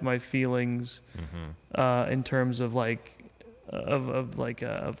my feelings in terms of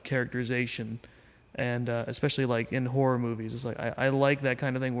of characterization, and especially like in horror movies. It's like I like that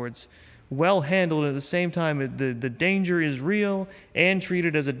kind of thing where it's well handled, and at the same time the danger is real and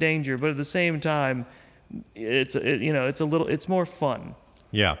treated as a danger, but at the same time it's more fun.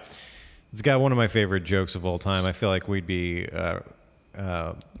 Yeah. It's got one of my favorite jokes of all time. I feel like we'd be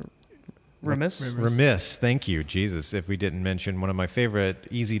remiss, thank you, Jesus, if we didn't mention one of my favorite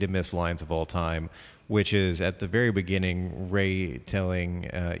easy to miss lines of all time, which is at the very beginning, Ray telling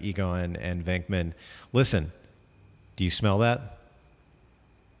Egon and Venkman, "Listen, do you smell that?"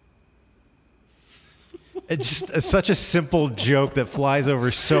 It's just such a simple joke that flies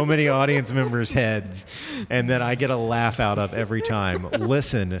over so many audience members' heads, and that I get a laugh out of every time.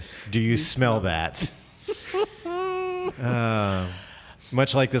 Listen, do you smell that?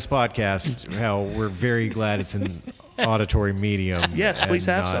 Much like this podcast, how we're very glad it's an auditory medium. Yes, please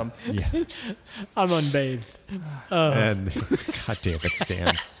have some. Yeah. I'm unbathed. And God damn it,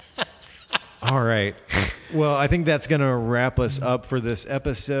 Stan. All right. Well, I think that's going to wrap us up for this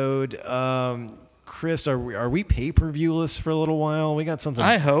episode. Chris, are we pay-per-view-less for a little while? We got something.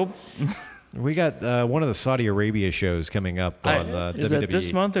 I hope. We got one of the Saudi Arabia shows coming up on WWE. Is that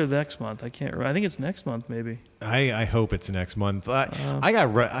this month or next month? I can't remember. I think it's next month, maybe. I hope it's next month.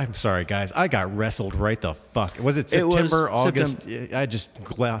 I'm sorry, guys. I got wrestled right the fuck. Was it September, August? I just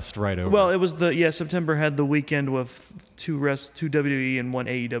glassed right over. Well, it was September had the weekend with two WWE and one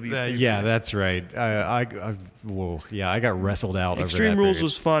AEW. Yeah, that's right. I got wrestled out. Extreme over that Rules period.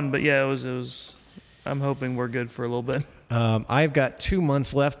 was fun, but yeah, it was. I'm hoping we're good for a little bit. I've got 2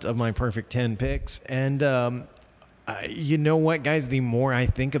 months left of my perfect 10 picks, and you know what, guys? The more I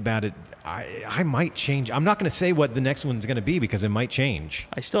think about it, I might change. I'm not going to say what the next one's going to be because it might change.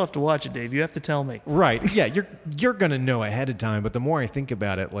 I still have to watch it, Dave. You have to tell me. Right? Yeah, you're going to know ahead of time. But the more I think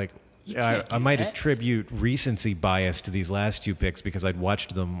about it, like I might attribute recency bias to these last 2 picks because I'd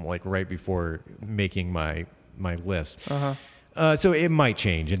watched them like right before making my list. So it might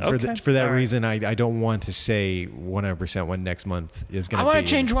change, and for that reason, I don't want to say 100% what next month is going to be. I want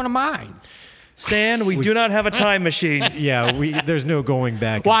to change one of mine. Stan, we do not have a time machine. Yeah, there's no going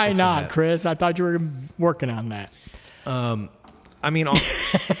back. Why not, Chris? I thought you were working on that. I mean,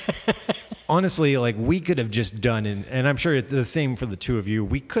 honestly, like we could have just done, and I'm sure it's the same for the two of you.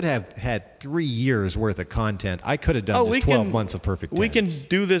 We could have had 3 years worth of content. I could have done 12 months of perfect. We can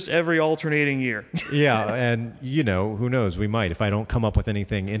do this every alternating year. Yeah, and who knows? We might if I don't come up with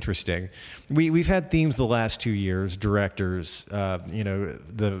anything interesting. We've had themes the last 2 years, directors,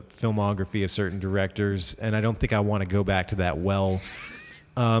 the filmography of certain directors, and I don't think I want to go back to that.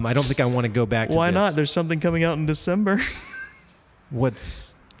 I don't think I want to go back to. Why not? There's something coming out in December.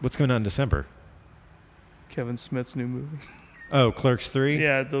 What's going on in December? Kevin Smith's new movie. Oh, Clerks 3?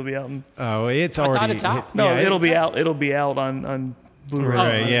 Yeah, they'll be out. It's already. I thought it's out. No, it'll be out. It'll be out on Blu-ray.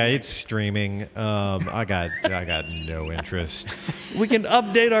 Right, yeah, it's streaming. I got no interest. We can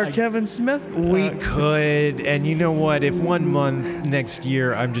update our Kevin Smith. We could, and you know what? If 1 month next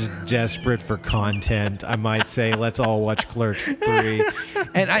year I'm just desperate for content, I might say let's all watch Clerks 3.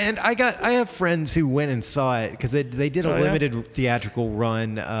 And I have friends who went and saw it because they did a limited theatrical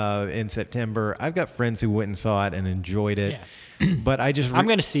run in September. I've got friends who went and saw it and enjoyed it. Yeah. But I'm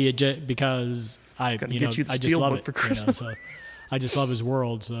going to see it because I just love it for Christmas. So I just love his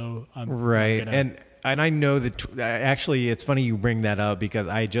world. So I'm right. And I know that actually it's funny you bring that up because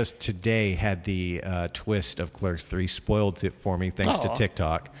I just today had the twist of Clerks 3 spoiled it for me thanks to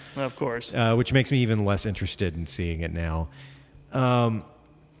TikTok. Of course. Which makes me even less interested in seeing it now.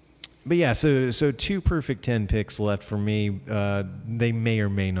 But yeah, so 2 perfect 10 picks left for me. They may or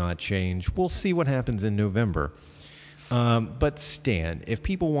may not change. We'll see what happens in November. But Stan, if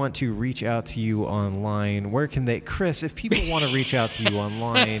people want to reach out to you online, where can they? Chris, if people want to reach out to you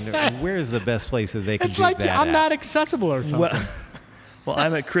online, where is the best place that they can do that? It's like I'm not accessible or something. Well,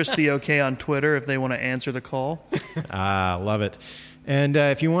 I'm at Chris the OK on Twitter if they want to answer the call. Love it. And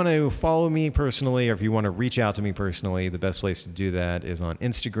if you want to follow me personally or if you want to reach out to me personally, the best place to do that is on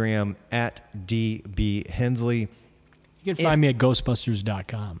Instagram at DBHensley. You can find me at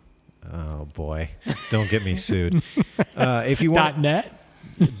Ghostbusters.com. Oh, boy. Don't get me sued. If you want .net?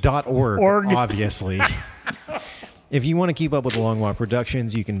 .org, obviously. If you want to keep up with Long Walk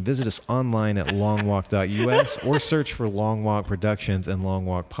Productions, you can visit us online at longwalk.us or search for Long Walk Productions and Long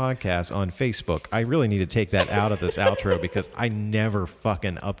Walk Podcast on Facebook. I really need to take that out of this outro because I never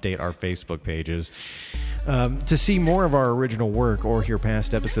fucking update our Facebook pages. To see more of our original work or hear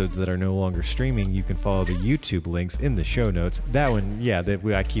past episodes that are no longer streaming, you can follow the YouTube links in the show notes. That one, yeah,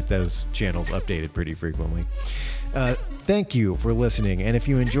 I keep those channels updated pretty frequently. Thank you for listening, and if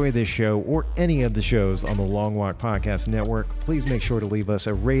you enjoy this show or any of the shows on the Long Walk Podcast Network, please make sure to leave us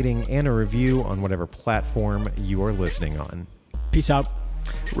a rating and a review on whatever platform you are listening on. Peace out.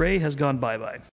 Ray has gone bye-bye.